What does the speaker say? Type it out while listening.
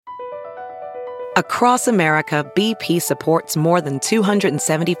Across America, BP supports more than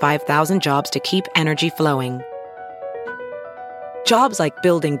 275,000 jobs to keep energy flowing. Jobs like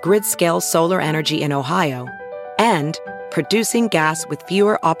building grid-scale solar energy in Ohio and producing gas with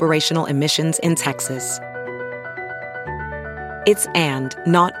fewer operational emissions in Texas. It's and,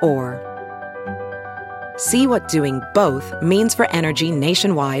 not or. See what doing both means for energy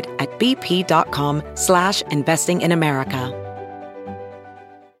nationwide at bp.com/investing in America.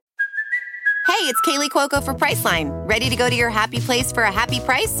 Hey, it's Kaylee Cuoco for Priceline. Ready to go to your happy place for a happy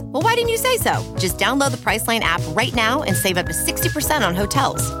price? Well, why didn't you say so? Just download the Priceline app right now and save up to 60% on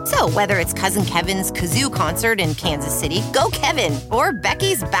hotels. So whether it's Cousin Kevin's Kazoo Concert in Kansas City, go Kevin, or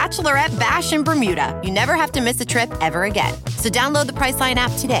Becky's Bachelorette Bash in Bermuda, you never have to miss a trip ever again. So download the Priceline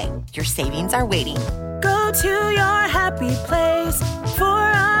app today. Your savings are waiting. Go to your happy place for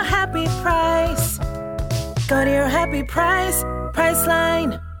a happy price. Go to your happy price,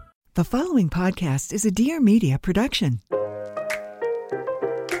 Priceline. The following podcast is a Dear Media production.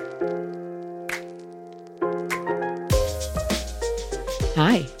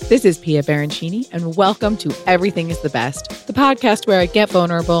 Hi, this is Pia Baroncini, and welcome to Everything is the Best, the podcast where I get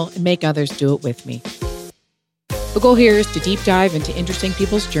vulnerable and make others do it with me. The goal here is to deep dive into interesting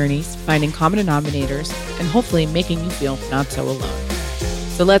people's journeys, finding common denominators, and hopefully making you feel not so alone.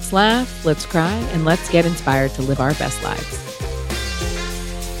 So let's laugh, let's cry, and let's get inspired to live our best lives.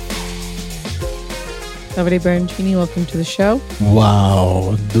 Davide Baroncini, welcome to the show.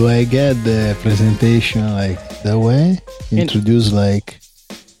 Wow. Do I get the presentation like that way? Introduce like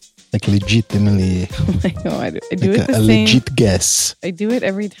legitimately. Oh my God. I do like it the a same. legit guess. I do it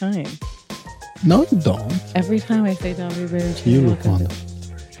every time. No, you don't. Every time I say Davide Baroncini, You look wonderful.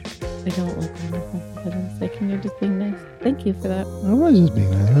 I don't look wonderful. I don't say, can you just be nice? Thank you for that. I was just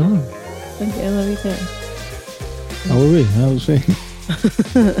being nice. I don't know. Thank you. I love you too. How are we? I was saying. I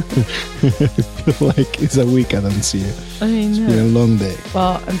feel like it's a week I don't see you. I It's been a know. long day.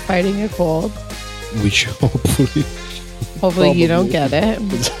 Well, I'm fighting a cold. Which hopefully Hopefully you don't get it.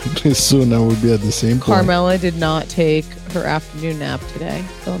 pretty soon I will be at the same point. Carmela did not take her afternoon nap today.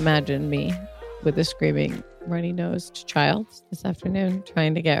 So imagine me with a screaming, runny-nosed child this afternoon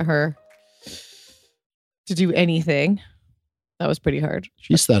trying to get her to do anything. That was pretty hard.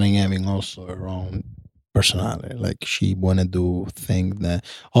 She's starting having also her own personality. Like she wanna do things that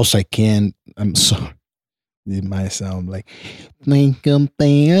also I can't. I'm sorry. It might sound like Oh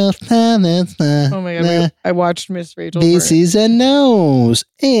my God. I watched Miss Rachel. This Burton. is a nose,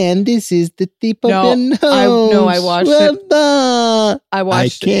 and this is the tip of the nose. I watched it. I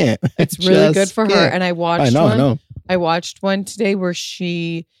watched I can't. It's really Just good for her. can't. And I watched I know. one. I know. I watched one today where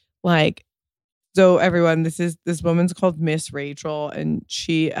she so everyone, this woman's called Miss Rachel, and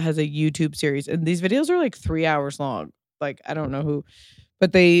she has a YouTube series, and these videos are like 3 hours long. Like, I don't know who,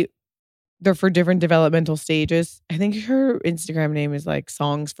 but they're for different developmental stages. I think her Instagram name is like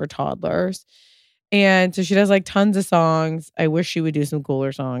Songs for Toddlers. And so she does like tons of songs. I wish she would do some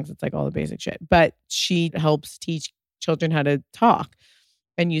cooler songs. It's like all the basic shit, but she helps teach children how to talk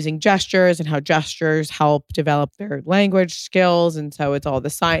and using gestures and how gestures help develop their language skills. And so it's all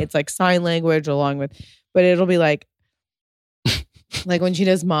it's like sign language along with, but it'll be like when she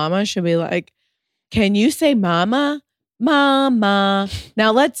does mama, she'll be like, can you say mama? Mama.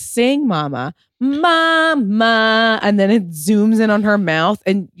 Now let's sing mama. Mama. And then it zooms in on her mouth.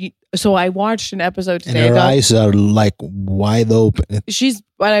 And so I watched an episode today. And her eyes are like wide open.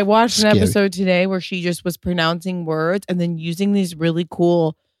 But I watched an Scary. episode today where she just was pronouncing words and then using these really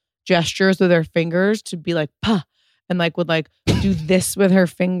cool gestures with her fingers to be like, pa, and like would like do this with her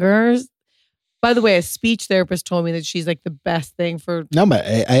fingers. By the way, a speech therapist told me that she's like the best thing for. No, but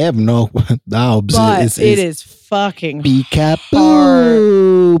I have no doubts. But it is fucking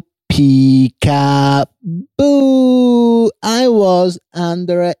peekaboo, peekaboo. I was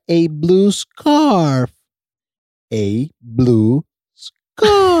under a blue scarf. A blue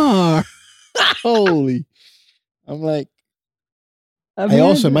scarf. Holy. I'm like, I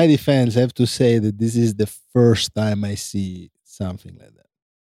also, in my defense, have to say that this is the first time I see something like that.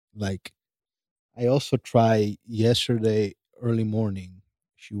 Like, I also tried yesterday early morning.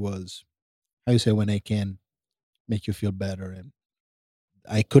 She was, how you say, when I can make you feel better. And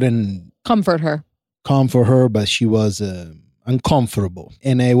I couldn't comfort her, but she was uncomfortable.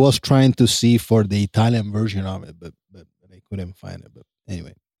 And I was trying to see for the Italian version of it, but I couldn't find it. But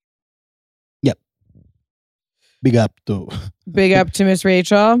anyway. Yep. Big up to Miss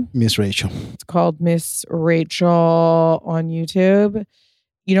Rachel. Miss Rachel. It's called Miss Rachel on YouTube.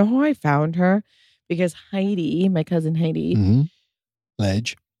 You know how I found her? Because Heidi, my cousin Heidi,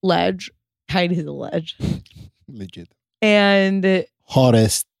 Ledge. Heidi's a ledge. Legit. And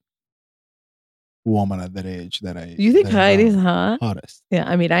Hottest woman at that age that I. You think that I Heidi's know. hot? Hottest. Yeah,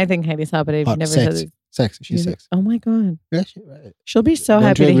 I mean, I think Heidi's hot, but I've Hot, never sexy. said Sexy. She's sexy. Oh my God. Yeah, She'll be so Don't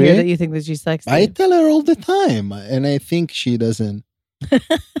happy you to hear agree? that you think that she's sexy. I tell her all the time, and I think she doesn't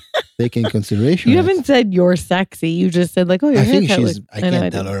take in consideration. You it. haven't said you're sexy. You just said like, oh, your I think haircut she's. looks- I know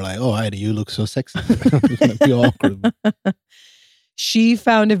can't tell did. her like, oh, Heidi, you look so sexy. It's gonna be awkward. She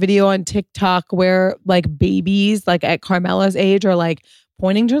found a video on TikTok where like babies like at Carmela's age are like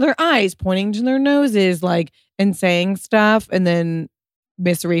pointing to their eyes, pointing to their noses, like and saying stuff, and then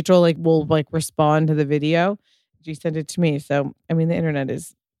Miss Rachel like will like respond to the video. She sent it to me. So I mean the internet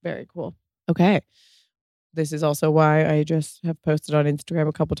is very cool. Okay. This is also why I just have posted on Instagram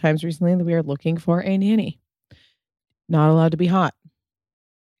a couple times recently that we are looking for a nanny. Not allowed to be hot.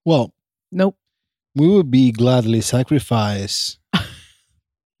 Well, Nope. we would be gladly sacrifice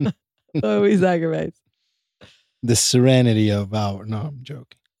Always sacrifice. the serenity of our. No, I'm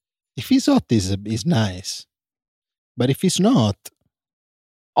joking. If he's hot, is nice, but if he's not,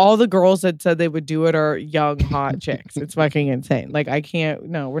 All the girls that said they would do it are young, hot chicks. It's fucking insane. Like, I can't.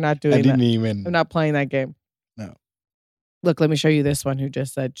 No, we're not I doing that. didn't even. I'm not playing that game. No. Look, let me show you this one who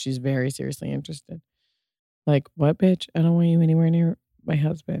just said she's very seriously interested. Like, what, bitch? I don't want you anywhere near my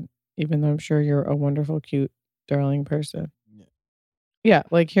husband, even though I'm sure you're a wonderful, cute, darling person. Yeah,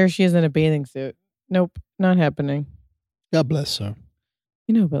 like here she is in a bathing suit. Nope, not happening. God bless her.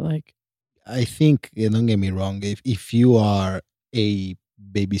 You know, but like, I think, don't get me wrong, if you are a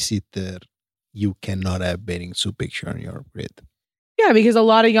babysitter, you cannot have bathing suit picture on your grid. yeah, because a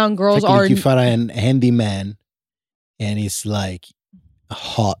lot of young girls It's like are. if you find a handyman and it's like a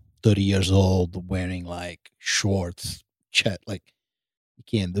hot 30 years old wearing like shorts, like you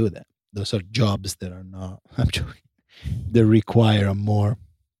can't do that. Those are jobs that are not, I'm joking, they require a more.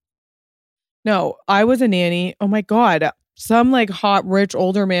 No, I was a nanny. Oh my God. Some like hot, rich,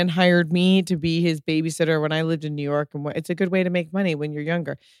 older man hired me to be his babysitter when I lived in New York. And it's a good way to make money when you're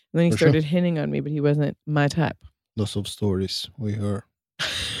younger. And then he For sure. started hitting on me, but he wasn't my type. Lots of stories we heard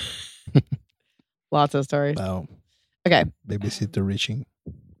Lots of stories. about Okay. babysitter reaching.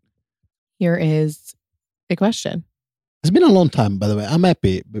 Here is a question. It's been a long time, by the way. I'm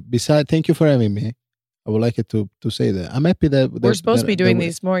happy. But besides, thank you for having me. I would like it to say that. I'm happy that We're supposed to be doing that-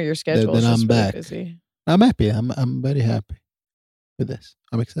 these more. Your schedule is then just I'm really back. busy. I'm happy. I'm very happy with this.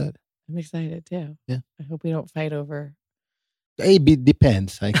 I'm excited. I'm excited too. Yeah. I hope we don't fight over. It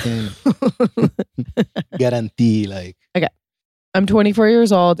depends. I can guarantee like I'm 24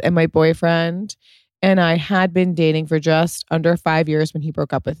 years old and my boyfriend and I had been dating for just under 5 years when he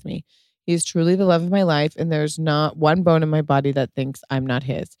broke up with me. He's truly the love of my life and there's not one bone in my body that thinks I'm not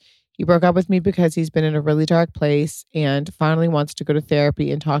his. He broke up with me because he's been in a really dark place and finally wants to go to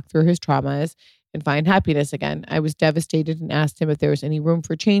therapy and talk through his traumas and find happiness again. I was devastated and asked him if there was any room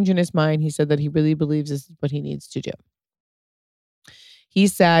for change in his mind. He said that he really believes this is what he needs to do. He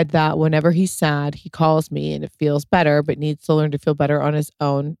said that whenever he's sad, he calls me and it feels better, but needs to learn to feel better on his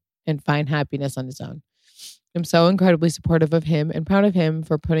own and find happiness on his own. I'm so incredibly supportive of him and proud of him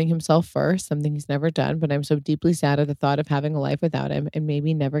for putting himself first, something he's never done, but I'm so deeply sad at the thought of having a life without him and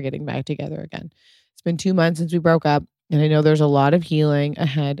maybe never getting back together again. It's been 2 months since we broke up, and I know there's a lot of healing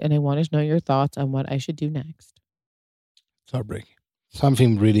ahead, and I want to know your thoughts on what I should do next. it's heartbreaking.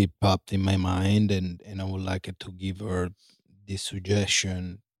 Something really popped in my mind, and I would like it to give her this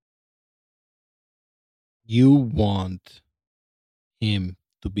suggestion. You want him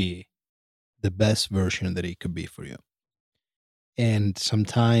to be the best version that he could be for you, and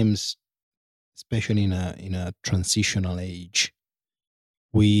sometimes, especially in a transitional age,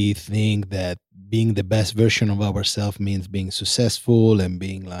 we think that being the best version of ourselves means being successful and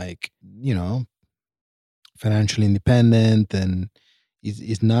being like, financially independent, and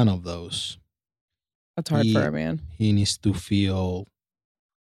is none of those. That's hard for a man. He needs to feel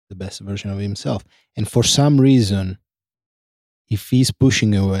the best version of himself. And for some reason, if he's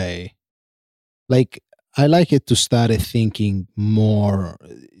pushing away, like I like it to start thinking more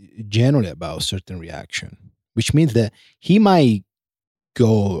generally about certain reaction, which means that he might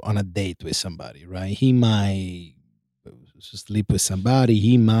go on a date with somebody, right? He might sleep with somebody.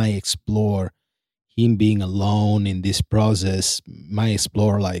 He might explore him being alone in this process, might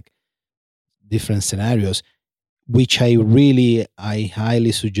explore like different scenarios, which I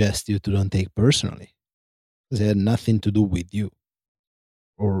highly suggest you to don't take personally. Because it had nothing to do with you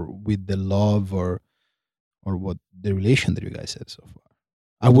or with the love or what the relation that you guys had so far.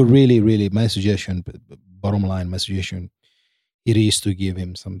 I would really, my suggestion, bottom line, my suggestion, it is to give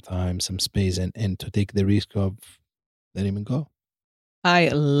him some time, some space, and to take the risk of letting him go. I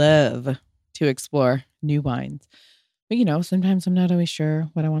love to explore new wines. But sometimes I'm not always sure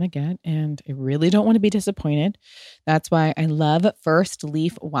what I want to get, and I really don't want to be disappointed. That's why I love First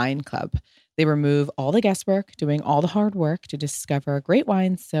Leaf Wine Club. They remove all the guesswork, doing all the hard work to discover great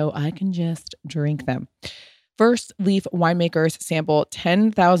wines so I can just drink them. First Leaf winemakers sample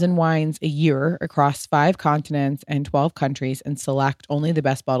 10,000 wines a year across 5 continents and 12 countries and select only the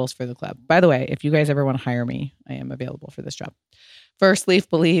best bottles for the club. By the way, if you guys ever want to hire me, I am available for this job. First Leaf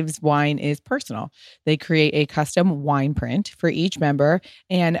believes wine is personal. They create a custom wine print for each member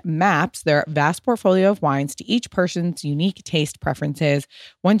and maps their vast portfolio of wines to each person's unique taste preferences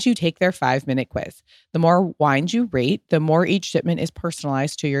once you take their 5-minute quiz. The more wines you rate, the more each shipment is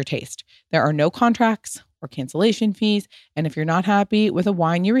personalized to your taste. There are no contracts or cancellation fees, and if you're not happy with a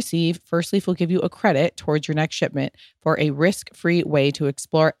wine you receive, First Leaf will give you a credit towards your next shipment for a risk-free way to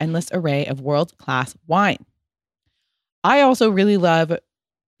explore endless array of world-class wine. I also really love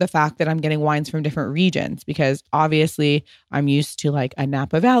the fact that I'm getting wines from different regions because obviously I'm used to like a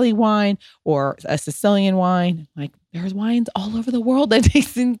Napa Valley wine or a Sicilian wine. Like there's wines all over the world that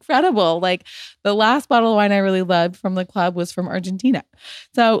taste incredible. Like the last bottle of wine I really loved from the club was from Argentina.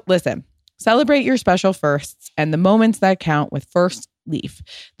 So listen, celebrate your special firsts and the moments that count with First Leaf,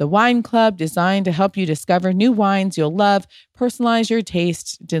 the wine club designed to help you discover new wines you'll love, personalize your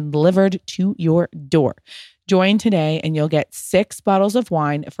taste, delivered to your door. Join today and you'll get 6 bottles of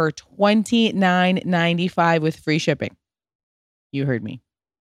wine for $29.95 with free shipping. You heard me.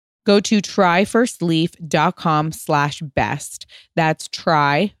 Go to tryfirstleaf.com/best. That's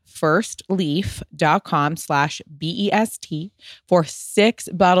tryfirstleaf.com/BEST for 6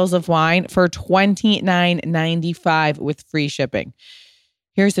 bottles of wine for $29.95 with free shipping.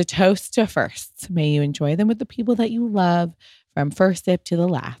 Here's a toast to firsts. May you enjoy them with the people that you love from first sip to the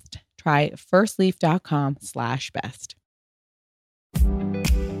last. Try firstleaf.com/best.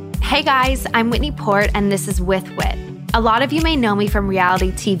 Hey guys, I'm Whitney Port and this is With Wit. A lot of you may know me from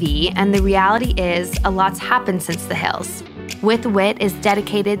reality TV, and the reality is a lot's happened since The Hills. With Wit is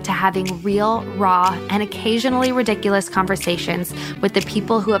dedicated to having real, raw, and occasionally ridiculous conversations with the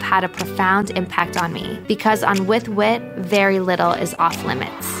people who have had a profound impact on me. Because on With Wit, very little is off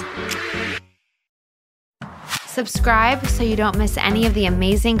limits. Subscribe so you don't miss any of the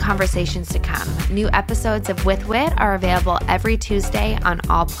amazing conversations to come. New episodes of With Wit are available every Tuesday on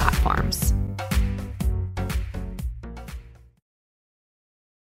all platforms.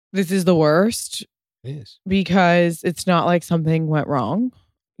 This is the worst. It is. Because it's not like something went wrong.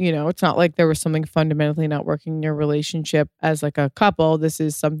 It's not like there was something fundamentally not working in your relationship as like a couple. This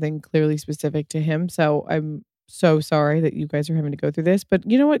is something clearly specific to him. So I'm so sorry that you guys are having to go through this.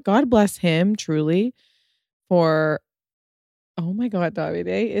 But you know what? God bless him truly for, oh my God,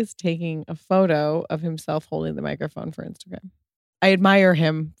 Davide is taking a photo of himself holding the microphone for Instagram. I admire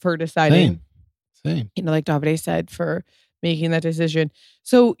him for deciding. Same. Like Davide said, for making that decision.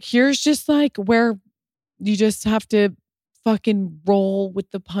 So here's just like where you just have to fucking roll with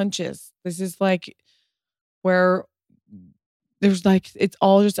the punches. This is like where there's like, it's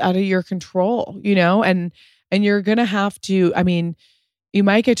all just out of your control, and you're going to have to, you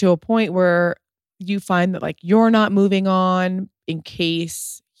might get to a point where you find that like you're not moving on in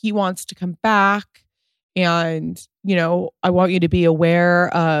case he wants to come back. And, I want you to be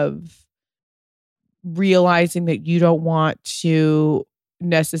aware of realizing that you don't want to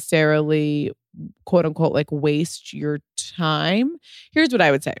necessarily, quote unquote, like waste your time. Here's what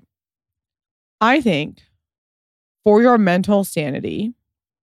I would say. I think for your mental sanity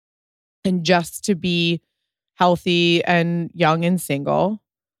and just to be healthy and young and single,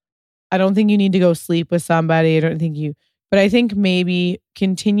 I don't think you need to go sleep with somebody. But I think maybe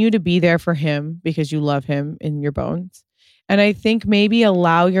continue to be there for him because you love him in your bones. And I think maybe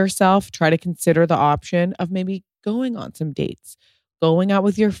allow yourself, try to consider the option of maybe going on some dates, going out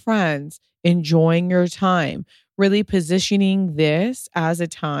with your friends, enjoying your time, really positioning this as a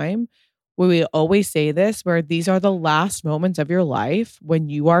time where we always say this, where these are the last moments of your life when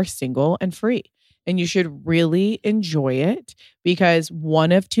you are single and free. And you should really enjoy it because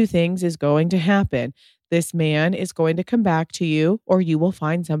one of 2 things is going to happen. This man is going to come back to you, or you will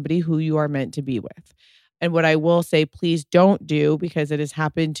find somebody who you are meant to be with. And what I will say, please don't do, because it has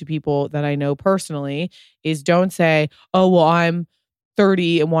happened to people that I know personally, is don't say, oh, well, I'm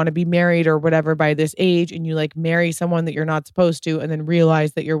 30 and want to be married or whatever by this age. And you like marry someone that you're not supposed to and then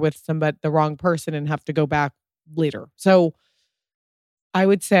realize that you're with the wrong person and have to go back later. So I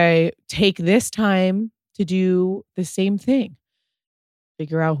would say take this time to do the same thing.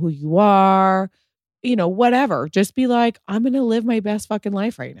 Figure out who you are, whatever. Just be like, I'm going to live my best fucking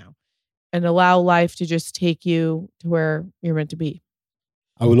life right now and allow life to just take you to where you're meant to be.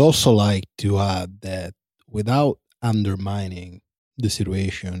 I would also like to add that without undermining the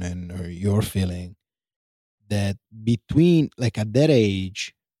situation and or your feeling that between like at that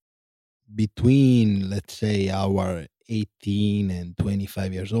age, between let's say our 18 and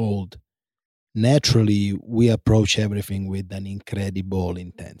 25 years old, naturally we approach everything with an incredible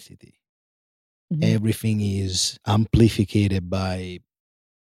intensity. Everything is amplified by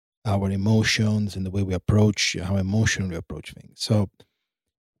our emotions and the way we approach, how emotional we approach things. So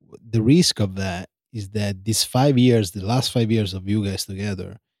the risk of that is that these 5 years, the last 5 years of you guys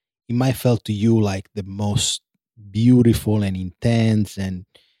together, it might felt to you like the most beautiful and intense and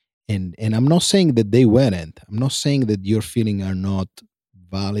I'm not saying that they weren't. I'm not saying that your feelings are not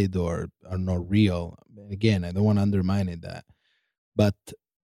valid or are not real. Again, I don't want to undermine it that. But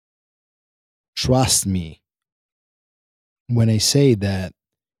trust me when I say that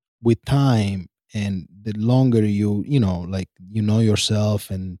with time and the longer you know, like you know yourself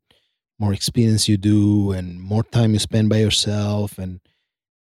and more experience you do and more time you spend by yourself and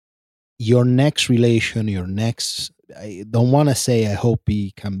your next relation, your next, I don't want to say I hope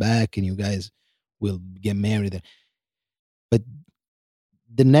he come back and you guys will get married, but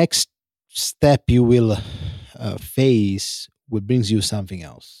the next step you will face will brings you something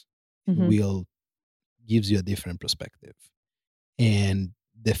else. Will gives you a different perspective. And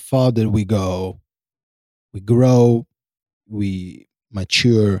the farther we go, we grow, we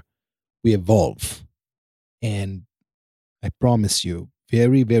mature, we evolve. And I promise you,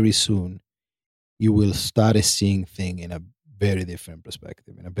 very, very soon, you will start seeing things in a very different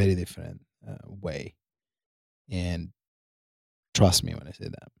perspective, in a very different way. And trust me when I say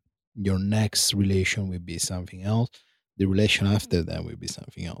that. Your next relation will be something else. The relation after that will be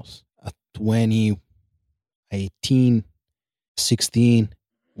something else. At 20, 18, 16,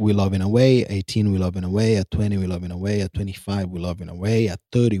 we love in a way. 18, we love in a way. At 20, we love in a way. At 25, we love in a way. At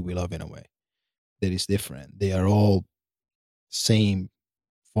 30, we love in a way. That is different. They are all same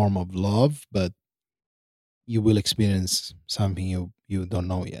form of love, but you will experience something you don't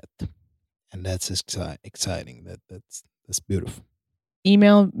know yet. And that's exciting. That's beautiful.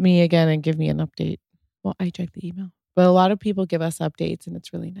 Email me again and give me an update. Well, I check the email. But a lot of people give us updates and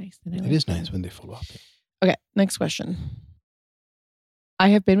it's really nice. And It is nice when they follow up. Okay, next question. I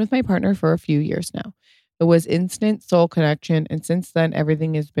have been with my partner for a few years now. It was instant soul connection, and since then,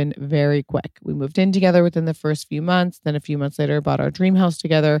 everything has been very quick. We moved in together within the first few months. Then a few months later, bought our dream house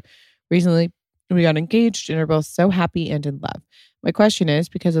together. Recently, we got engaged and are both so happy and in love. My question is,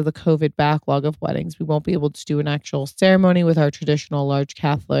 because of the COVID backlog of weddings, we won't be able to do an actual ceremony with our traditional large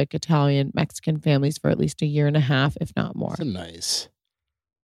Catholic, Italian, Mexican families for at least a year and a half, if not more. That's a nice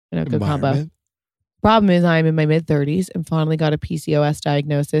Good combo. Problem is, I'm in my mid-30s and finally got a PCOS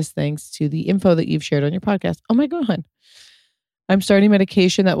diagnosis thanks to the info that you've shared on your podcast. Oh my God. I'm starting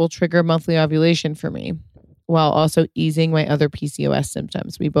medication that will trigger monthly ovulation for me while also easing my other PCOS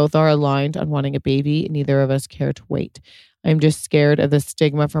symptoms. We both are aligned on wanting a baby and neither of us care to wait. I'm just scared of the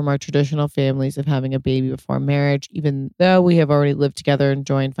stigma from our traditional families of having a baby before marriage, even though we have already lived together and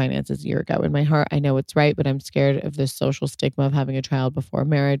joined finances a year ago. In my heart, I know it's right, but I'm scared of this social stigma of having a child before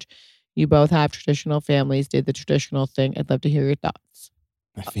marriage. You both have traditional families, did the traditional thing. I'd love to hear your thoughts.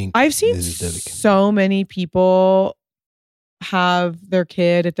 I think I've seen this is delicate. so many people have their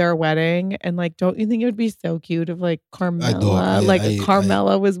kid at their wedding, and like, don't you think it would be so cute if like Carmela,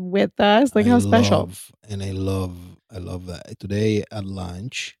 Carmela was with us? Like, how special! I love that. Today at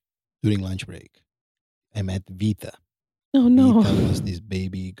lunch, during lunch break, I met Vita. Oh no! Vita was this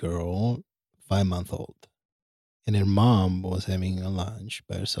baby girl, 5-month-old. And her mom was having a lunch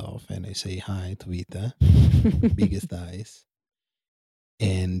by herself. And I say hi to Vita, biggest eyes.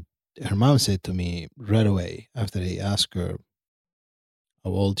 And her mom said to me right away, after I asked her how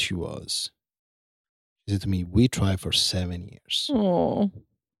old she was, she said to me, we tried for 7 years. Oh.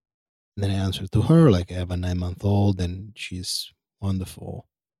 And then I answered to her, like, I have a 9-month-old and she's wonderful.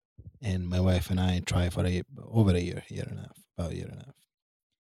 And my wife and I tried for over a year and a half, about a year and a half.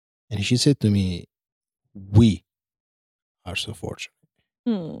 And she said to me, we are so fortunate.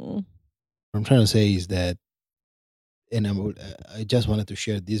 What I'm trying to say is that, and I just wanted to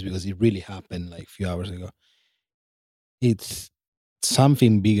share this because it really happened like a few hours ago. It's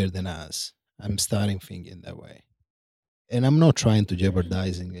something bigger than us. I'm starting thinking that way. And I'm not trying to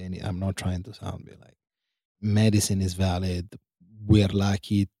jeopardizing I'm not trying to sound like medicine is valid. We are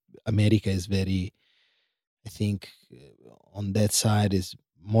lucky. America is very, I think, on that side is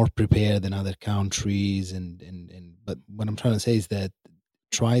more prepared than other countries but what I'm trying to say is that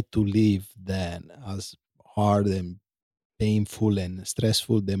try to live then as hard and painful and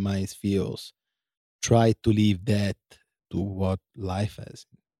stressful they might feel. Try to live that to what life has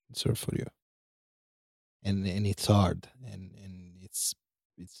in store for you. and it's hard, and it's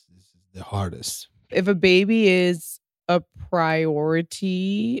the hardest. If a baby is a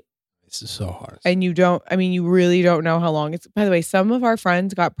priority It's so hard. and you really don't know how long it's. By the way, some of our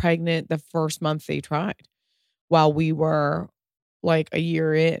friends got pregnant the first month they tried while we were like a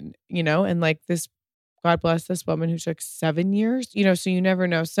year in, and like this, God bless this woman who took 7 years, so you never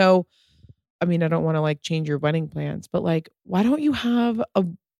know. So, I don't want to like change your wedding plans, but like, why don't you have a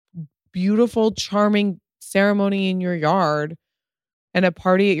beautiful, charming ceremony in your yard and a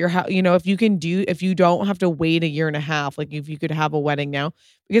party at your house? If you don't have to wait a year and a half, like if you could have a wedding now,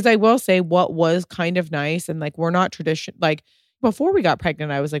 because I will say what was kind of nice, and like, we're not tradition, like before we got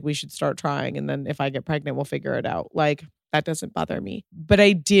pregnant, I was like, we should start trying. And then if I get pregnant, we'll figure it out. Like, that doesn't bother me. But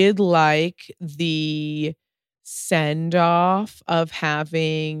I did like the send off of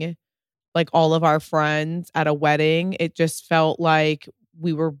having like all of our friends at a wedding. It just felt like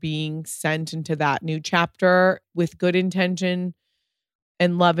we were being sent into that new chapter with good intention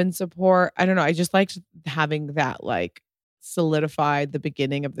and love and support. I don't know. I just liked having that like solidified the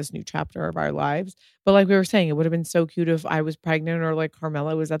beginning of this new chapter of our lives. But like we were saying, it would have been so cute if I was pregnant or like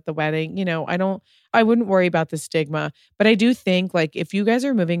Carmela was at the wedding. I wouldn't worry about the stigma. But I do think like if you guys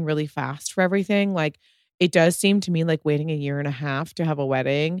are moving really fast for everything, like it does seem to me like waiting a year and a half to have a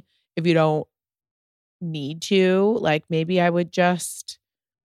wedding, if you don't need to, like maybe I would just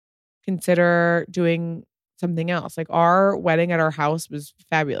consider doing something else. Like our wedding at our house was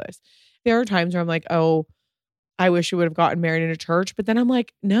fabulous. There are times where I'm like, oh, I wish we would have gotten married in a church. But then I'm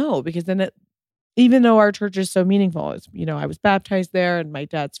like, no, because then even though our church is so meaningful, it's, I was baptized there and my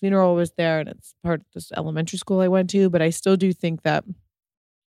dad's funeral was there and it's part of this elementary school I went to. But I still do think that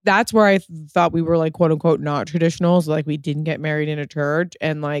that's where I thought we were like, quote unquote, not traditional. So like we didn't get married in a church,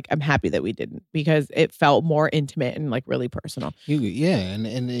 and like, I'm happy that we didn't, because it felt more intimate and like really personal.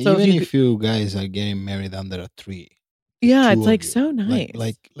 And So if you guys are getting married under a tree. Yeah, two it's like of you, so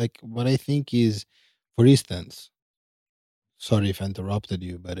nice. Like what I think is, for instance, sorry if I interrupted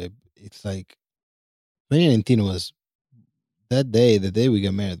you, but it's like 2019 was that day, the day we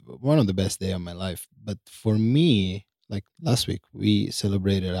got married, one of the best day of my life. But for me, like last week, we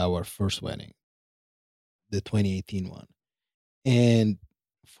celebrated our first wedding, the 2018 one. And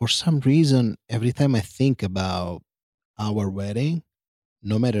for some reason, every time I think about our wedding,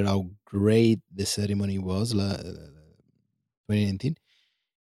 no matter how great the ceremony was, 2019,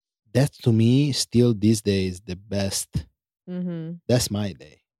 that to me still these days the best. Mm-hmm. That's my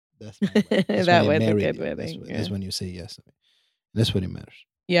day. That's my wedding. That's That when I was a married good you. wedding. That's when you say yes to me. That's what it matters.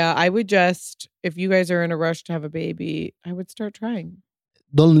 Yeah, I would just, if you guys are in a rush to have a baby, I would start trying.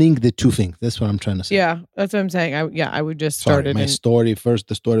 Don't link the two things. That's what I'm trying to say. Yeah, that's what I'm saying. I would just start it. My story first,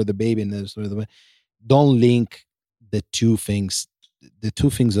 the story of the baby, and then the story of the wedding. Don't link the two things. The two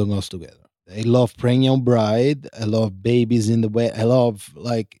things don't go together. I love pregnant bride. I love babies in the way. I love,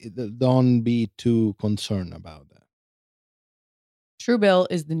 like, don't be too concerned about that. Truebill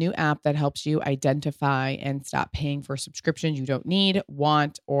is the new app that helps you identify and stop paying for subscriptions you don't need,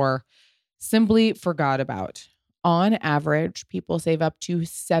 want, or simply forgot about. On average, people save up to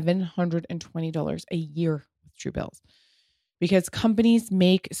 $720 a year with Truebill. Because companies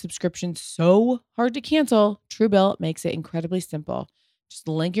make subscriptions so hard to cancel, Truebill makes it incredibly simple. Just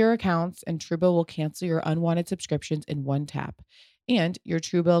link your accounts and Truebill will cancel your unwanted subscriptions in one tap. And your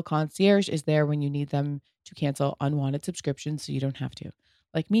Truebill concierge is there when you need them to cancel unwanted subscriptions so you don't have to.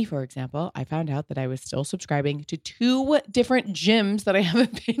 Like me, for example, I found out that I was still subscribing to 2 different gyms that I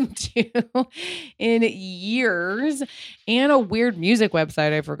haven't been to in years, and a weird music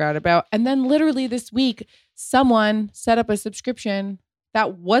website I forgot about. And then literally this week, someone set up a subscription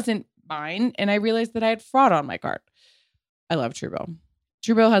that wasn't mine, and I realized that I had fraud on my card. I love Truebill.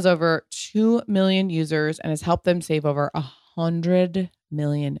 Truebill has over 2 million users and has helped them save over $100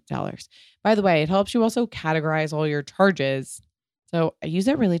 million. By the way, it helps you also categorize all your charges. So I use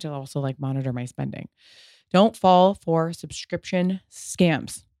it really to also like monitor my spending. Don't fall for subscription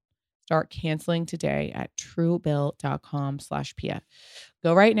scams. Start canceling today at truebill.com/Pia.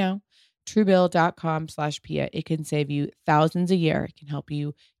 Go right now, truebill.com/Pia. It can save you thousands a year. It can help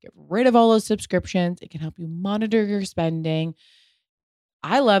you get rid of all those subscriptions. It can help you monitor your spending.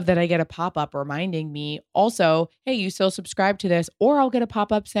 I love that I get a pop-up reminding me also, hey, you still subscribe to this, or I'll get a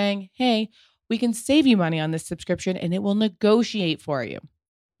pop-up saying, hey, we can save you money on this subscription and it will negotiate for you.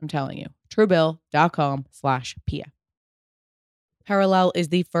 I'm telling you, truebill.com/Pia. Parallel is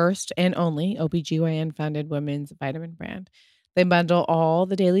the first and only OBGYN funded women's vitamin brand. They bundle all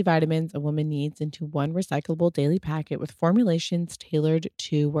the daily vitamins a woman needs into one recyclable daily packet with formulations tailored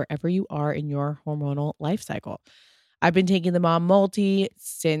to wherever you are in your hormonal life cycle. I've been taking the Mom Multi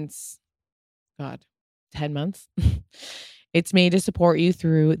since, 10 months. It's made to support you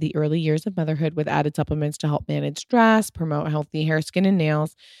through the early years of motherhood with added supplements to help manage stress, promote healthy hair, skin, and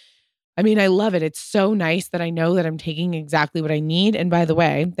nails. I mean, I love it. It's so nice that I know that I'm taking exactly what I need. And by the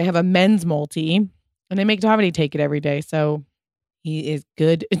way, they have a men's multi, and they make Davide take it every day. So he is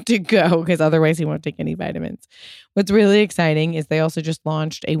good to go because otherwise he won't take any vitamins. What's really exciting is they also just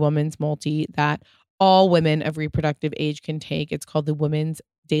launched a women's multi that all women of reproductive age can take. It's called the Women's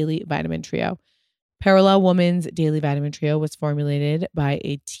Daily Vitamin Trio. Parallel Women's Daily Vitamin Trio was formulated by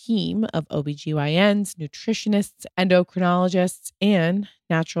a team of OBGYNs, nutritionists, endocrinologists, and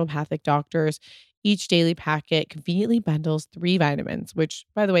naturopathic doctors. Each daily packet conveniently bundles 3 vitamins, which,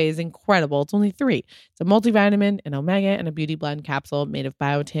 by the way, is incredible. It's only 3. It's a multivitamin, an omega, and a beauty blend capsule made of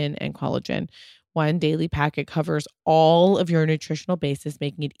biotin and collagen. One daily packet covers all of your nutritional bases,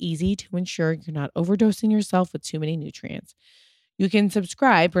 making it easy to ensure you're not overdosing yourself with too many nutrients. You can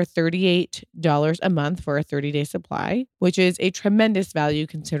subscribe for $38 a month for a 30-day supply, which is a tremendous value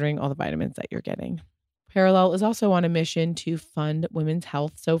considering all the vitamins that you're getting. Parallel is also on a mission to fund women's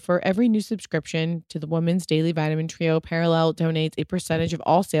health. So for every new subscription to the Women's Daily Vitamin Trio, Parallel donates a percentage of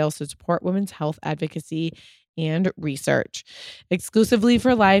all sales to support women's health advocacy and research. Exclusively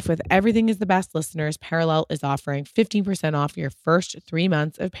for life with Everything is the Best listeners, Parallel is offering 15% off your first 3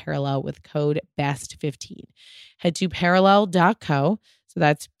 months of Parallel with code BEST15. Head to parallel.co. So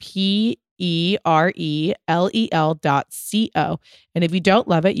that's PERELEL.co. And if you don't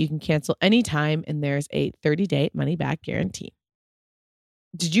love it, you can cancel anytime, and there's a 30-day money-back guarantee.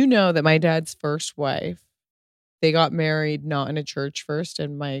 Did you know that my dad's first wife, they got married not in a church first,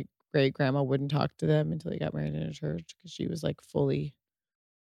 and my great grandma wouldn't talk to them until they got married in a church because she was like fully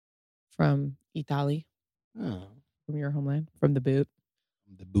from Italy, from your homeland, from the boot.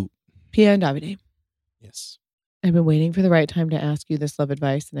 The boot. Pia and Davide. Yes. I've been waiting for the right time to ask you this love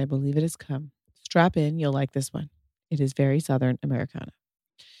advice, and I believe it has come. Strap in, you'll like this one. It is very Southern Americana.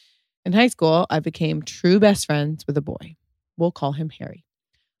 In high school, I became true best friends with a boy. We'll call him Harry.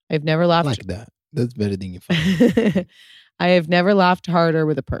 I've never laughed like that. That's very dignified. I have never laughed harder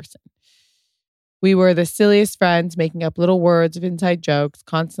with a person. We were the silliest friends, making up little words of inside jokes,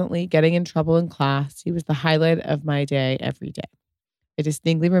 constantly getting in trouble in class. He was the highlight of my day every day. I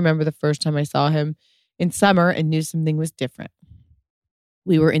distinctly remember the first time I saw him in summer and knew something was different.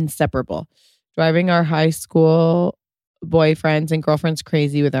 We were inseparable, driving our high school boyfriends and girlfriends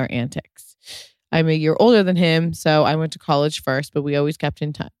crazy with our antics. I'm a year older than him, so I went to college first, but we always kept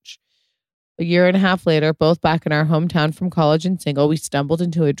in touch. A year and a half later, both back in our hometown from college and single, we stumbled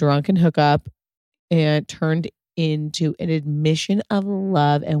into a drunken hookup and turned into an admission of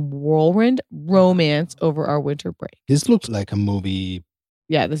love and whirlwind romance over our winter break. This looks like a movie.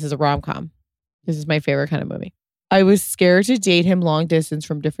 Yeah, this is a rom-com. This is my favorite kind of movie. I was scared to date him long distance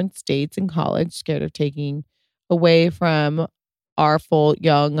from different states in college, scared of taking away from our full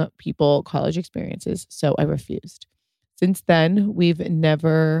young people college experiences, so I refused. Since then, we've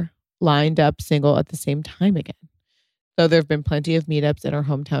never lined up single at the same time again. Though there have been plenty of meetups in our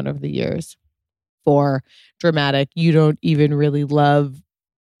hometown over the years for dramatic, you don't even really love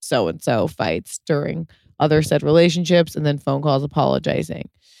so-and-so fights during other said relationships and then phone calls apologizing.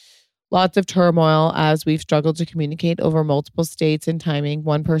 Lots of turmoil as we've struggled to communicate over multiple states and timing,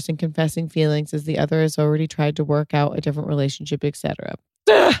 one person confessing feelings as the other has already tried to work out a different relationship, etc.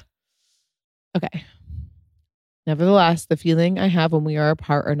 Okay. Nevertheless, the feeling I have when we are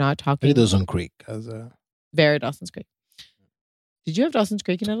apart or not talking. Very Dawson's Creek. Very Dawson's Creek. Did you have Dawson's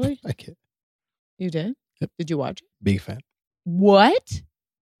Creek in Italy? I can't. You did? Yep. Did you watch it? Big fan. What?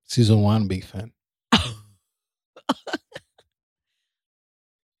 Season 1, big fan.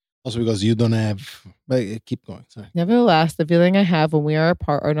 Also because you don't have... But keep going. Sorry. Nevertheless, the feeling I have when we are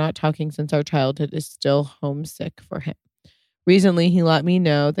apart or not talking since our childhood is still homesick for him. Recently, he let me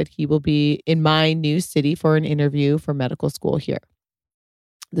know that he will be in my new city for an interview for medical school here.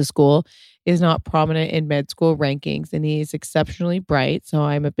 The school is not prominent in med school rankings, and he is exceptionally bright, so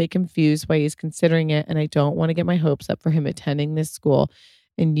I'm a bit confused why he's considering it, and I don't want to get my hopes up for him attending this school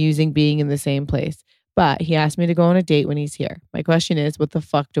and using being in the same place. But he asked me to go on a date when he's here. My question is, what the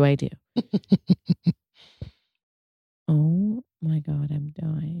fuck do I do? Oh my God, I'm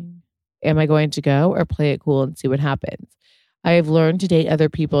dying. Am I going to go or play it cool and see what happens? I have learned to date other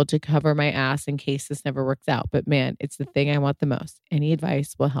people to cover my ass in case this never works out. But man, it's the thing I want the most. Any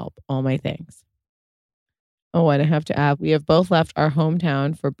advice will help all my things. Oh, and I have to add, we have both left our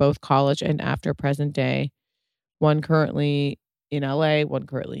hometown for both college and after present day. One currently in LA, one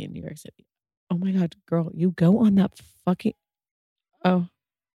currently in New York City. Oh my God, girl, you go on that fucking... Oh.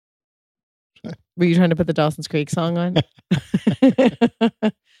 Were you trying to put the Dawson's Creek song on?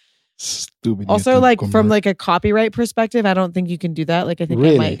 Stupid. Also, YouTube like from commercial. like a copyright perspective, I don't think you can do that. Like I think I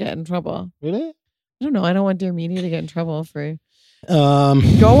Really? might get in trouble. Really? I don't know. I don't want Dear Media to get in trouble for Go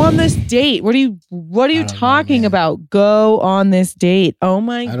go on this date. What are you I don't know, talking man. about? Go on this date. Oh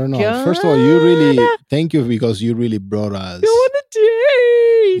my god. I don't know. First of all, you really thank you because you really brought us. go on the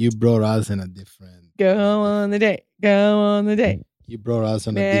date. You brought us in a different. Go on the date. Go on the date. You brought us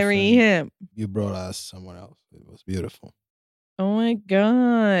in a Marry different. him. You brought us somewhere else. It was beautiful. Oh my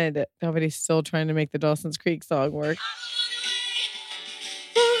god. Nobody's still trying to make the Dawson's Creek song work.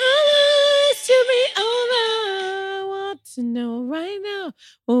 I want to know right now.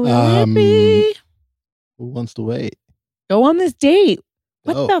 What will it be? Who wants to wait? Go on this date.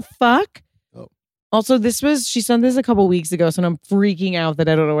 What Go. the fuck? Go. Also, she sent this a couple weeks ago, so I'm freaking out that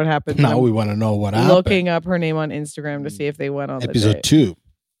I don't know what happened. Now I'm we want to know what happened. looking up her name on Instagram to see if they went on the Episode date. 2.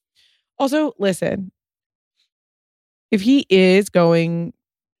 Also, listen, if he is going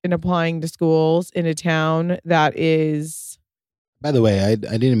and applying to schools in a town that is, By the way, I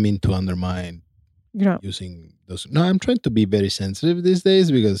didn't mean to undermine you know, using those. No, I'm trying to be very sensitive these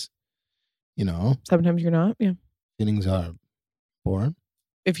days because, sometimes you're not. Yeah. feelings are important.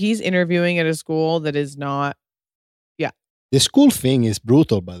 If he's interviewing at a school that is not, The school thing is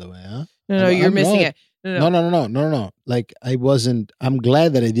brutal, by the way. Huh? no, you're I'm missing not- it. No. Like I'm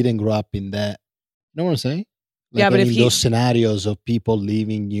glad that I didn't grow up in that. You know what I'm saying? Like, Yeah, but if in he- those scenarios of people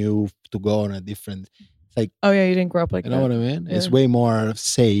leaving you to go on a different, Oh yeah, you didn't grow up like you know that. what I mean? It's Yeah. way more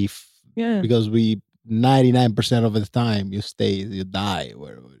safe Yeah. because 99% of the time you die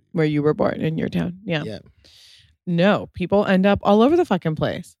wherever. Where you were born in your town. Yeah. Yeah. No, people end up all over the fucking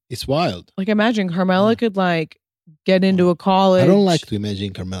place. It's wild. Like imagine Carmela could like get into a college. I don't like to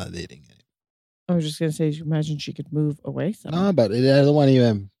imagine Carmela dating. I was just gonna say, imagine she could move away somewhere. No, but I don't want to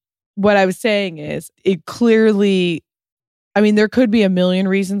even. What I was saying is, it clearly, I mean, there could be a million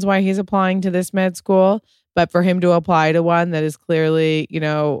reasons why he's applying to this med school, but for him to apply to one that is clearly,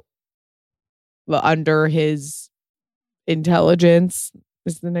 under his intelligence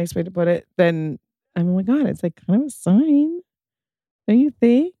is the nice way to put it, then oh my God, it's like kind of a sign. Don't you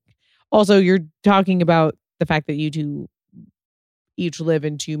think? Also, you're talking about the fact that you two each live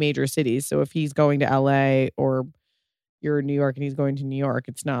in two major cities. So if he's going to LA or you're in New York and he's going to New York,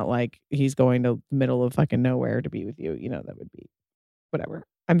 it's not like he's going to the middle of fucking nowhere to be with you. That would be whatever.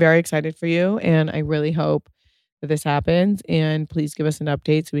 I'm very excited for you. And I really hope that this happens. And please give us an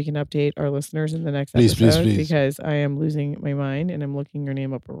update so we can update our listeners in the next episode. Please. Because I am losing my mind and I'm looking your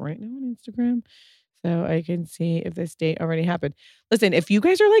name up right now on Instagram. So I can see if this date already happened. Listen, if you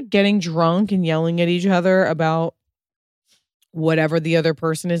guys are like getting drunk and yelling at each other about whatever the other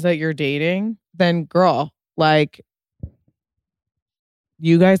person is that you're dating, then girl, like,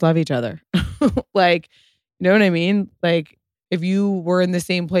 you guys love each other. Like, you know what I mean? Like, if you were in the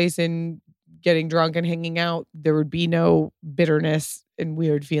same place and getting drunk and hanging out, there would be no bitterness and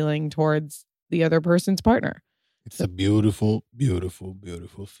weird feeling towards the other person's partner. It's a beautiful, beautiful,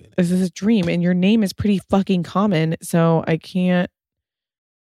 beautiful feeling. This is a dream, and your name is pretty fucking common, so I can't.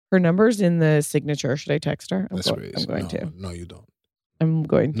 Her number's in the signature. Should I text her? I'm going to. No, you don't. I'm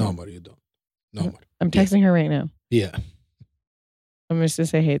going to. No, but you don't. No, but I'm texting her right now. yeah. I'm just going to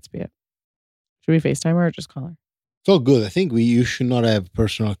say, hey, it's Bia. Should we FaceTime her or just call her? It's all good. I think you should not have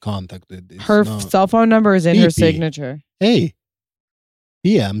personal contact with this. Her cell phone number is in her Beepy. signature. Hey,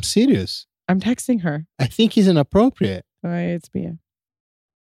 Bia, I'm serious. I'm texting her. I think he's inappropriate. All right, it's Bia.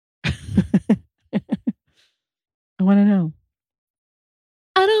 I want to know.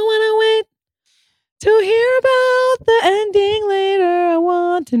 I don't want to wait to hear about the ending later. I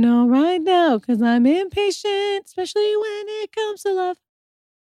want to know right now because I'm impatient, especially when it comes to love.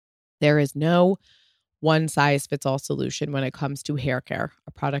 There is no one-size-fits-all solution when it comes to hair care.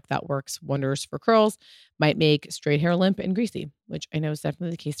 A product that works wonders for curls might make straight hair limp and greasy, which I know is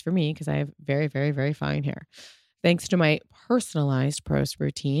definitely the case for me because I have very, very, very fine hair. Thanks to my personalized Prose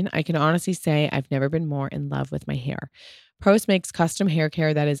routine, I can honestly say I've never been more in love with my hair. Prose makes custom hair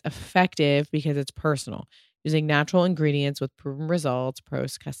care that is effective because it's personal. Using natural ingredients with proven results,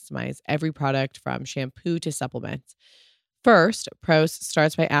 Prose customizes every product from shampoo to supplements. First, Prose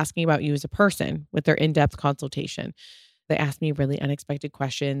starts by asking about you as a person with their in-depth consultation. They ask me really unexpected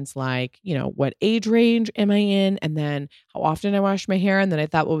questions like, what age range am I in? And then how often I wash my hair. And then I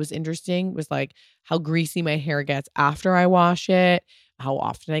thought what was interesting was like how greasy my hair gets after I wash it, how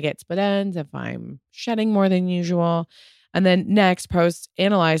often I get split ends, if I'm shedding more than usual. And then next, Prose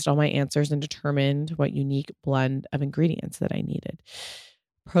analyzed all my answers and determined what unique blend of ingredients that I needed.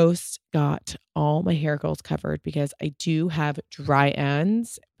 Prose got all my hair goals covered because I do have dry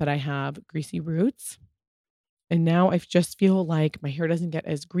ends, but I have greasy roots. And now I just feel like my hair doesn't get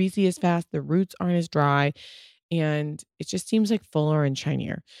as greasy as fast. The roots aren't as dry. And it just seems like fuller and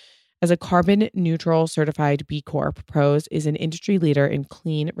shinier. As a carbon neutral certified B Corp, Prose is an industry leader in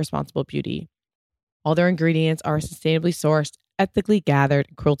clean, responsible beauty. All their ingredients are sustainably sourced, ethically gathered,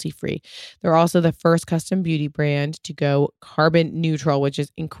 and cruelty-free. They're also the first custom beauty brand to go carbon neutral, which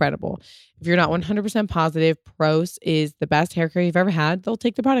is incredible. If you're not 100% positive Prose is the best hair care you've ever had, they'll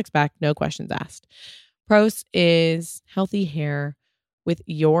take the products back, no questions asked. Prose is healthy hair with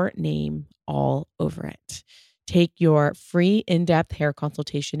your name all over it. Take your free in-depth hair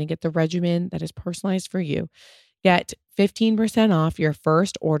consultation and get the regimen that is personalized for you. Get 15% off your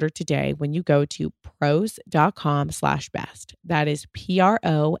first order today when you go to prose.com/best. That is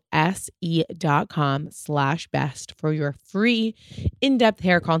prose.com/best for your free in-depth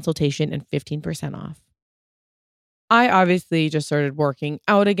hair consultation and 15% off. I obviously just started working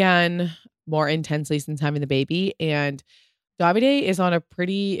out again more intensely since having the baby, and Davide is on a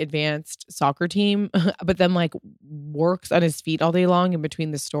pretty advanced soccer team, but then like works on his feet all day long in between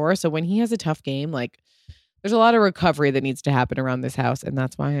the store. So when he has a tough game, like there's a lot of recovery that needs to happen around this house. And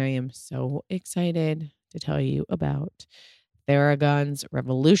that's why I am so excited to tell you about Theragun's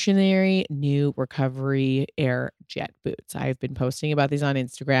revolutionary new recovery air jet boots. I've been posting about these on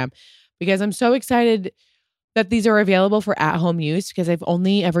Instagram because I'm so excited that these are available for at-home use because I've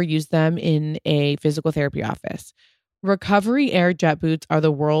only ever used them in a physical therapy office. Recovery air jet boots are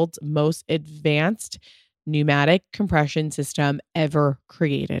the world's most advanced pneumatic compression system ever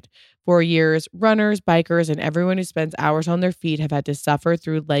created. For years, runners, bikers, and everyone who spends hours on their feet have had to suffer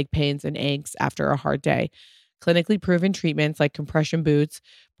through leg pains and aches after a hard day. Clinically proven treatments like compression boots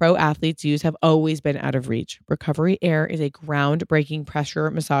pro athletes use have always been out of reach. Recovery Air is a groundbreaking pressure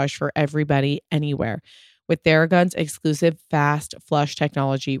massage for everybody, anywhere. With Theragun's exclusive fast flush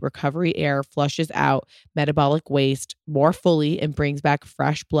technology, Recovery Air flushes out metabolic waste more fully and brings back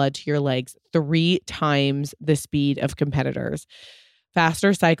fresh blood to your legs 3 times the speed of competitors.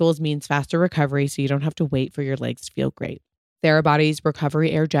 Faster cycles means faster recovery, so you don't have to wait for your legs to feel great. Therabody's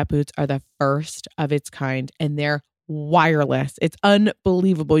Recovery Air jet boots are the first of its kind, and they're wireless. It's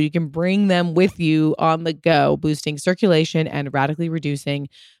unbelievable. You can bring them with you on the go, boosting circulation and radically reducing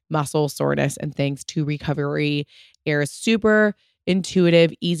muscle soreness. And thanks to Recovery Air's super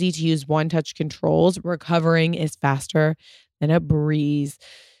intuitive, easy to use one-touch controls, recovering is faster than a breeze.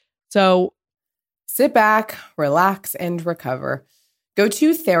 So sit back, relax, and recover. Go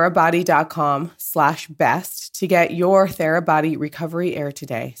to therabody.com/best to get your Therabody Recovery Air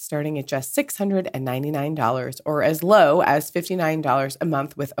today, starting at just $699 or as low as $59 a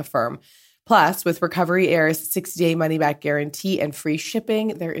month with Affirm. Plus, with Recovery Air's 60-day money-back guarantee and free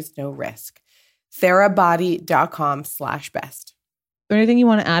shipping, there is no risk. Therabody.com/best. Is there anything you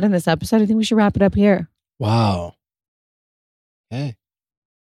want to add in this episode? I think we should wrap it up here. Wow. Okay.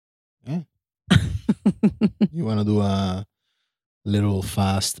 Yeah. You want to do a little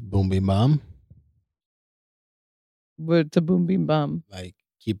fast boom bim bam? What's a boom bim bam? Like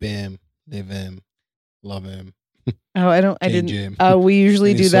keep him, live him, love him. Oh, I didn't. Him. We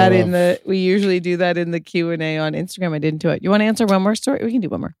usually do that in of... the Q&A on Instagram. I didn't do it. You want to answer one more story? We can do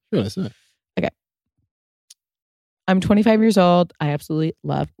one more. Sure, let's do it. Okay. I'm 25 years old. I absolutely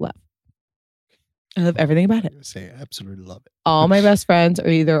love love. I love everything about it. Say absolutely love it. All my best friends are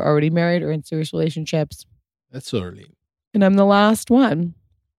either already married or in serious relationships. That's early. And I'm the last one.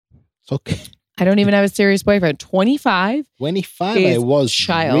 It's okay. I don't even have a serious boyfriend. 25. 25, I was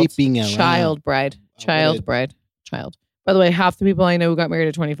raping around. Child bride. Child. By the way, half the people I know who got married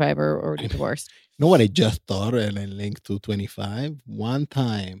at 25 are already divorced. You know what I just thought and I linked to 25? One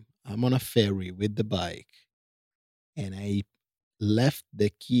time, I'm on a ferry with the bike and I left the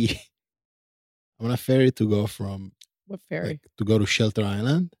key. I'm on a ferry to go from... What ferry? To go to Shelter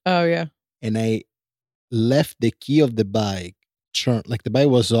Island. Oh, yeah. And I left the key of the bike, the bike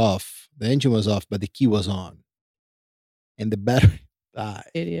was off, the engine was off, but the key was on. And the battery died.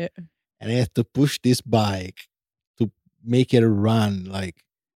 Idiot. And I had to push this bike to make it run. Like,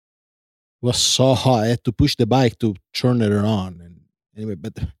 it was so hot. I had to push the bike to turn it on. And anyway,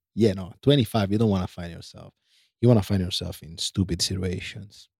 but 25, you don't want to find yourself. You want to find yourself in stupid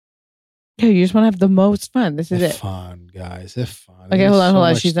situations. Yeah, you just want to have the most fun. This is have it. Fun, guys. Have fun. Okay, hold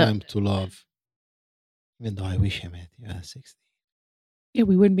on. She's time to love. Even though I wish I met you at 60. Yeah,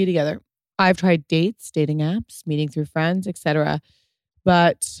 we wouldn't be together. I've tried dates, dating apps, meeting through friends, etc.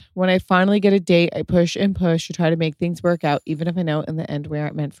 But when I finally get a date, I push and push to try to make things work out, even if I know in the end we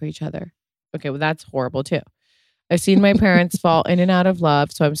aren't meant for each other. Okay, well, that's horrible too. I've seen my parents fall in and out of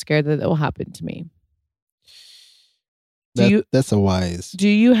love, so I'm scared that it will happen to me. That's a wise. Do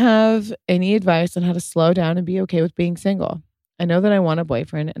you have any advice on how to slow down and be okay with being single? I know that I want a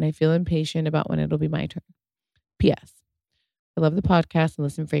boyfriend and I feel impatient about when it'll be my turn. P.S. I love the podcast and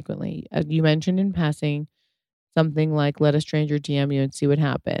listen frequently. You mentioned in passing something like let a stranger DM you and see what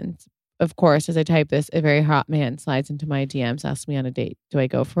happens. Of course, as I type this, a very hot man slides into my DMs, asks me on a date. Do I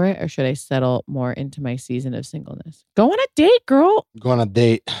go for it or should I settle more into my season of singleness? Go on a date, girl. Go on a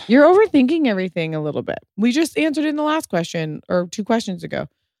date. You're overthinking everything a little bit. We just answered in the last question or 2 questions ago.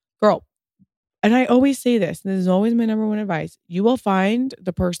 Girl, and I always say this, and this is always my number one advice. You will find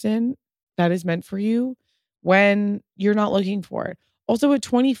the person that is meant for you when you're not looking for it. Also at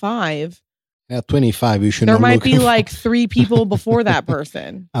 25... At 25, you should there not might look be like 3 people before that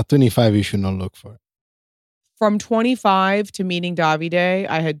person. At 25, you should not look for it. From 25 to meeting Davide,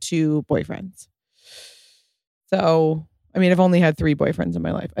 I had 2 boyfriends. So, I mean, I've only had 3 boyfriends in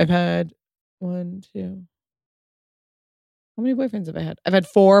my life. I've had 1, 2. How many boyfriends have I had? I've had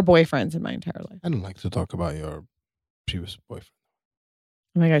 4 boyfriends in my entire life. I don't like to talk about your previous boyfriend.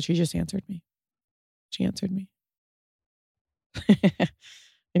 Oh my God, she just answered me. She answered me.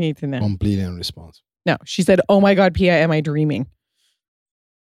 I need to know. Completely unresponsive. No, she said, oh my God, Pia, am I dreaming?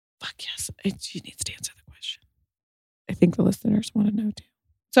 Fuck yes. She needs to answer the question. I think the listeners want to know too.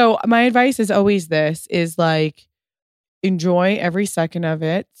 So my advice is always this, is like, enjoy every second of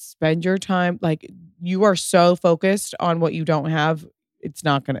it. Spend your time. Like you are so focused on what you don't have. It's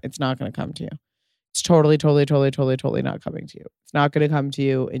not going to come to you. It's totally not coming to you. It's not going to come to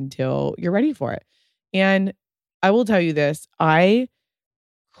you until you're ready for it. And I will tell you this, I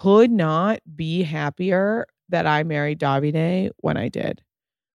could not be happier that I married Davide when I did.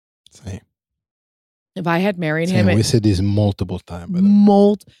 Same. If I had married Same. him... We said this multiple times.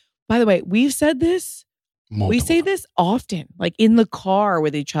 By the way, we've said this. We say this often, like in the car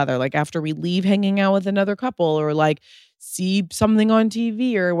with each other, like after we leave hanging out with another couple or like see something on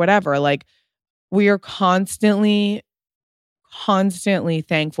TV or whatever. Like we are constantly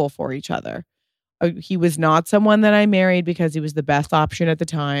thankful for each other. He was not someone that I married because he was the best option at the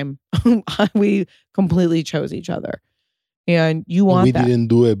time. We completely chose each other. And you want that. We didn't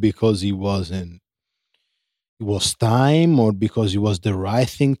do it because it was time or because it was the right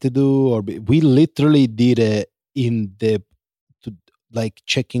thing to do. Or we literally did it like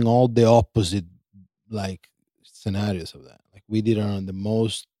checking all the opposite like scenarios of that. Like we did it on the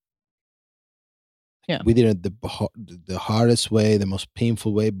most... Yeah. We did it the hardest way, the most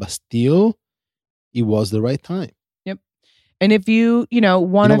painful way, but still... It was the right time. Yep. And if you know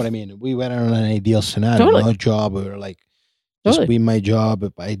what I mean? We went on an ideal scenario, totally. No job. We were like, just quit my job.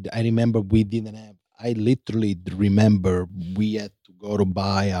 I remember we didn't have, I literally remember we had to go to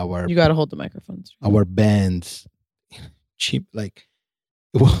buy our... You got to hold the microphones. Our bands. Cheap. Like,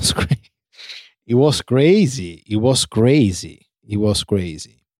 it was crazy. It was crazy. It was crazy. It was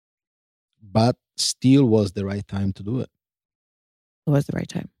crazy. But still was the right time to do it. It was the right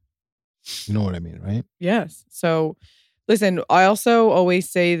time. You know what I mean, right? Yes. So, listen, I also always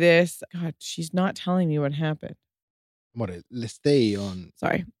say this. God, she's not telling me what happened. Let's stay on.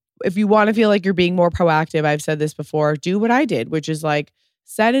 Sorry. If you want to feel like you're being more proactive, I've said this before, do what I did, which is like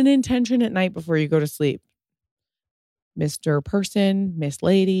set an intention at night before you go to sleep. Mr. Person, Miss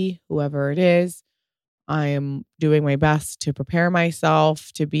Lady, whoever it is, I am doing my best to prepare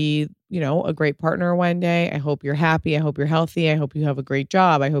myself to be, a great partner one day. I hope you're happy. I hope you're healthy. I hope you have a great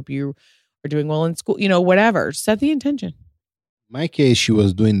job. I hope you are doing well in school. Whatever. Set the intention. In my case, she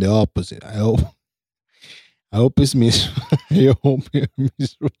was doing the opposite. I hope it's Miss. I hope you're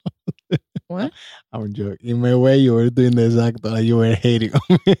Miss. What? I'm joking. In my way, you were doing the exact. You were hating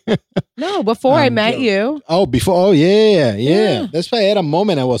on me. No, before I met you. Oh, before. Oh, yeah. That's why at a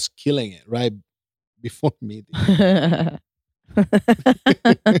moment I was killing it right before meeting.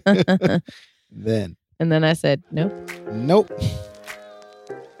 Then. And then I said, nope.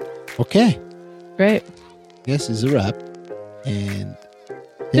 Okay. Great. Yes, it's a wrap. And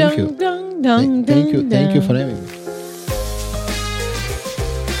thank you. Thank you for having me.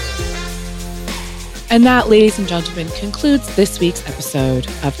 And that, ladies and gentlemen, concludes this week's episode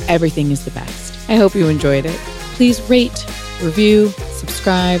of Everything is the Best. I hope you enjoyed it. Please rate, review,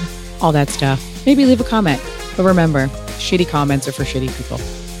 subscribe, all that stuff. Maybe leave a comment. But remember, shitty comments are for shitty people.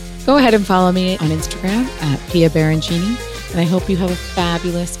 Go ahead and follow me on Instagram at Pia Barancini. And I hope you have a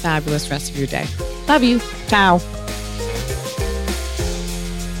fabulous, fabulous rest of your day. Love you. Ciao.